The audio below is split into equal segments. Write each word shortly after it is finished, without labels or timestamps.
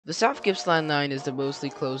The South Gippsland line is the mostly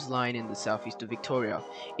closed line in the southeast of Victoria.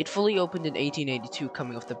 It fully opened in 1882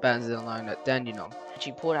 coming off the Bansdale line at Dandenong,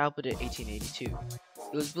 reaching Port Albert in 1882.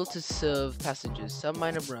 It was built to serve passengers, some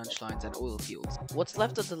minor branch lines and oil fields. What's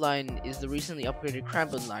left of the line is the recently upgraded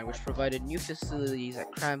Cranbourne line, which provided new facilities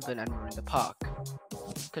at Cranbourne and Marinda Park.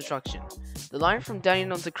 Construction. The line from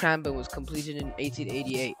Dandenong to Cranbourne was completed in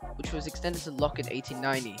 1888, which was extended to Lock in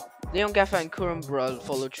 1890. Leongatha and Corumbra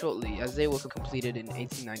followed shortly, as they were completed in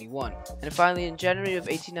 1891. And finally, in January of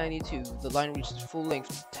 1892, the line reached its full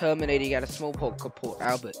length, terminating at a small port called Port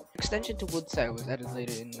Albert. Extension to Woodside was added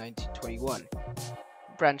later in 1921.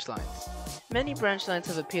 Branch lines. Many branch lines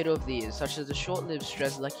have appeared over the years, such as the short-lived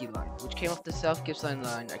Strzelecki line, which came off the South Gippsland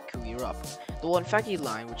line at Cooey-Rup, the Wonthaggi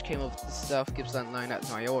line, which came off the South Gippsland line at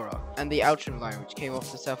Nyora, and the Outram line, which came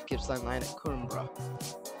off the South Gippsland line at Corumbra.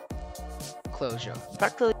 Closure.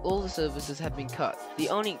 Practically all the services have been cut, the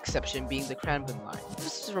only exception being the Cranbourne line.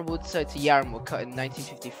 Services from Woodside to Yarram were cut in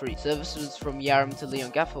 1953. Services from Yarram to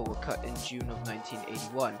Leongatha were cut in June of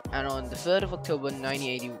 1981. And on the 3rd of October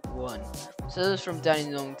 1981, services from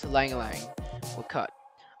Dandenong to Lang Lang were cut.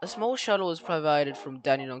 A small shuttle was provided from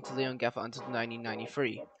Dandenong to Leongatha until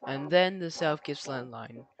 1993. And then the South Gippsland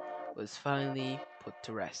line was finally put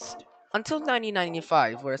to rest. Until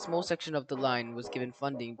 1995, where a small section of the line was given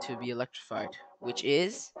funding to be electrified, which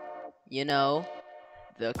is, the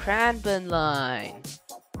Cranbourne line.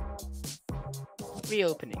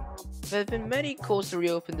 Reopening. There have been many calls to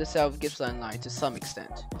reopen the South Gippsland line to some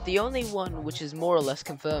extent. The only one which is more or less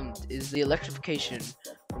confirmed is the electrification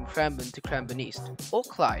from Cranbourne to Cranbourne East, or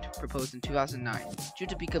Clyde, proposed in 2009, due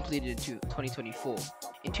to be completed in 2024.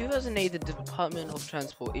 In 2008, the Department of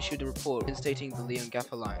Transport issued a report stating the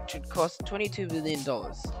Leongatha line should cost $22 billion,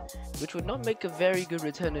 which would not make a very good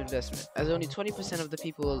return on investment, as only 20% of the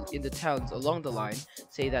people in the towns along the line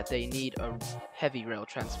say that they need a heavy rail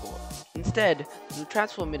transport. Instead, the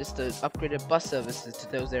Transport Minister upgraded bus services to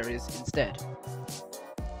those areas instead.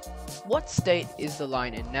 What state is the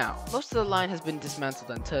line in now? Most of the line has been dismantled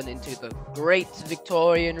and turned into the Great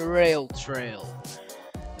Victorian Rail Trail.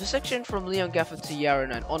 The section from Leongatha to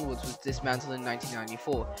Yarram and onwards was dismantled in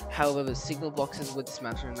 1994, however the signal boxes were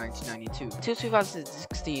dismantled in 1992. Until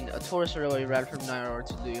 2016, a tourist railway ran from Nyora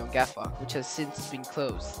to Leongatha, which has since been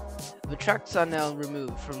closed. The tracks are now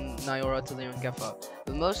removed from Nyora to Leongatha,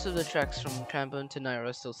 but most of the tracks from Cranbourne to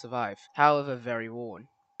Nyora still survive, however very worn.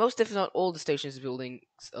 Most if not all the stations buildings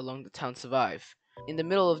along the town survive. In the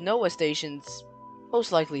middle of nowhere stations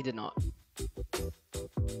most likely did not.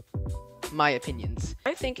 My opinions.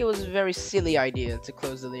 I think it was a very silly idea to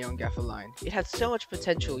close the Leongatha line. It had so much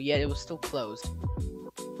potential, yet it was still closed.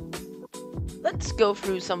 Let's go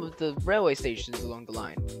through some of the railway stations along the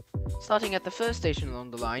line. Starting at the first station along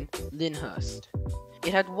the line, Lyndhurst.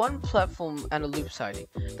 It had one platform and a loop siding.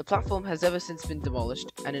 The platform has ever since been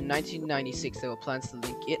demolished, and in 1996 there were plans to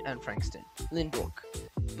link it and Frankston. Lynbrook.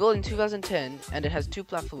 Built in 2010, and it has two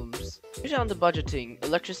platforms. Due to under budgeting,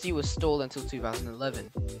 electricity was stalled until 2011.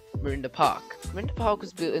 Marinda Park. Marinda Park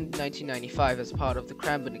was built in 1995 as part of the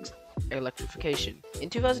Cranbourne electrification. In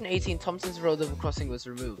 2018, Thompson's Road level crossing was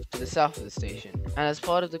removed to the south of the station, and as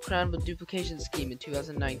part of the Cranbourne duplication scheme in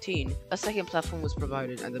 2019, a second platform was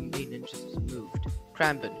provided and the main entrance was moved.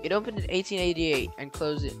 Cranbourne. It opened in 1888 and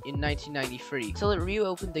closed in 1993, until it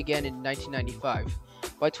reopened again in 1995.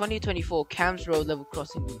 By 2024, Cams Road level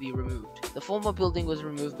crossing will be removed. The former building was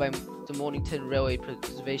removed by the Mornington Railway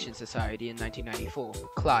Preservation Society in 1994.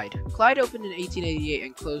 Clyde. Clyde opened in 1888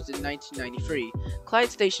 and closed in 1993. Clyde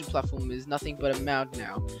station platform is nothing but a mound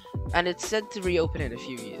now, and it's said to reopen in a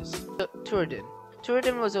few years. Turadin.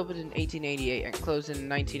 Turadin was opened in 1888 and closed in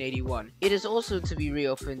 1981. It is also to be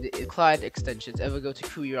reopened if Clyde extensions ever go to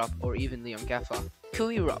Cooey-Rup or even Leongatha.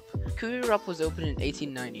 Cooey-Rup. Cooey-Rup was opened in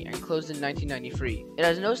 1890 and closed in 1993. It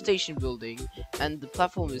has no station building, and the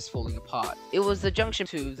platform is falling apart. It was the junction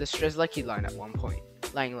to the Strzelecki line at one point.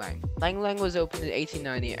 Lang Lang. Lang Lang was opened in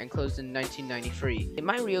 1890 and closed in 1993. It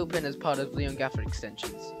might reopen as part of Leongatha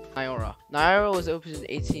extensions. Nyora. Nyora was opened in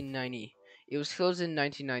 1890. It was closed in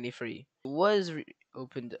 1993. It was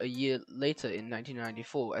opened a year later in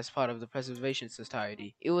 1994 as part of the Preservation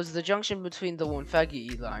Society. It was the junction between the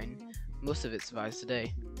Wonthaggi line. Most of it survives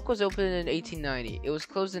today. It was opened in 1890. It was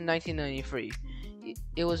closed in 1993.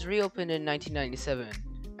 It was reopened in 1997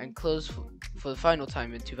 and closed for the final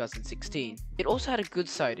time in 2016. It also had a good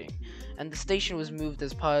siding, and the station was moved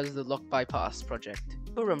as part of the Lock Bypass project.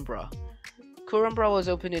 Corumbra. Corumbra was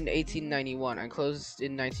opened in 1891 and closed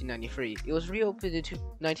in 1993. It was reopened in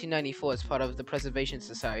 1994 as part of the Preservation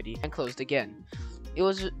Society and closed again.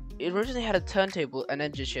 It originally had a turntable, an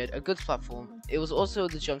engine shed, a goods platform. It was also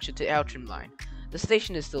the junction to Outram line. The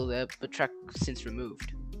station is still there, but track since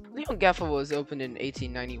removed. Leon Gaffer was opened in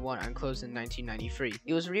 1891 and closed in 1993.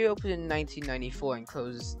 It was reopened in 1994 and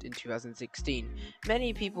closed in 2016.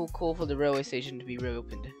 Many people call for the railway station to be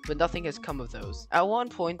reopened, but nothing has come of those. At one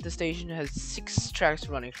point, the station has 6 tracks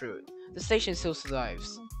running through it. The station still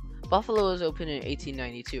survives. Buffalo was opened in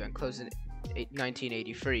 1892 and closed in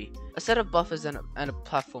 1983. A set of buffers and a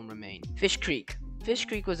platform remain. Fish Creek. Fish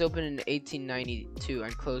Creek was opened in 1892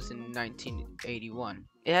 and closed in 1981.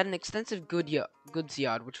 It had an extensive goods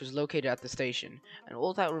yard which was located at the station, and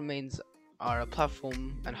all that remains are a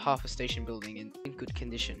platform and half a station building in good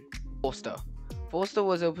condition. Forster. Forster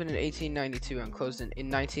was opened in 1892 and closed in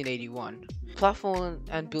 1981. Platform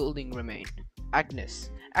and building remain.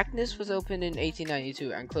 Agnes. Agnes was opened in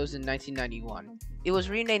 1892 and closed in 1991. It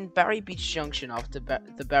was renamed Barry Beach Junction after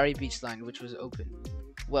the Barry Beach line which was opened.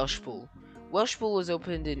 Welshpool. Welshpool was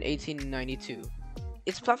opened in 1892.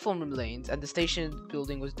 Its platform remains, and the station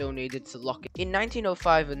building was donated to Lockett. In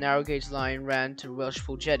 1905, a narrow gauge line ran to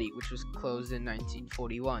Welshpool Jetty, which was closed in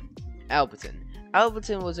 1941. Alberton.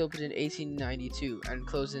 Alberton was opened in 1892 and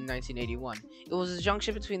closed in 1981. It was a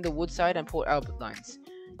junction between the Woodside and Port Albert lines.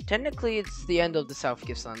 Technically, it's the end of the South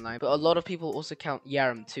Gippsland line, but a lot of people also count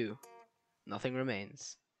Yarram too. Nothing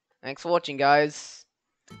remains. Thanks for watching, guys.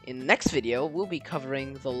 In the next video, we'll be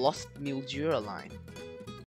covering the Lost Mildura line.